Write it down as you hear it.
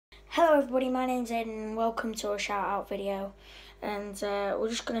Hello everybody, my name's Aiden and welcome to a shout out video, and we're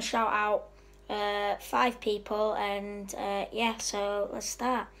just going to shout out 5 people, and yeah, so let's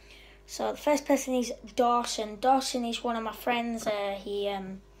start. So the first person is Dawson. Dawson is one of my friends. He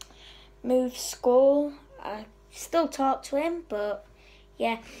moved school. I still talk to him, but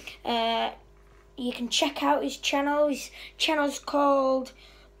yeah, you can check out his channel. His channel's called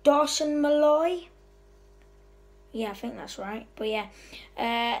Dawson Malloy. Yeah, I think that's right. But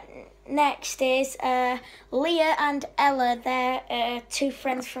yeah, next is Leah and Ella. They're 2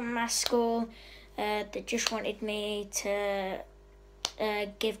 friends from my school. They just wanted me to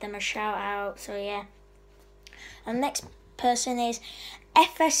give them a shout out. So yeah. And next person is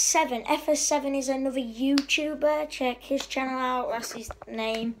FS7. FS7 is another YouTuber. Check his channel out. That's his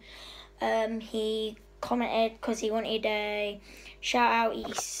name. He commented because he wanted a shout out. He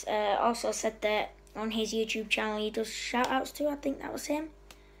also said that on his YouTube channel he does shout outs too. I think that was him.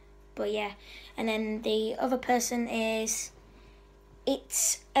 But yeah. And then the other person is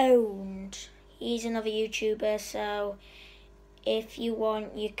It's Owned. He's another YouTuber, so if you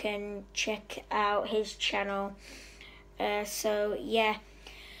want you can check out his channel. So yeah.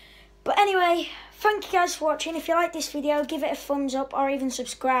 But anyway, thank you guys for watching. If you like this video, give it a thumbs up or even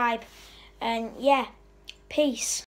subscribe. And yeah, peace.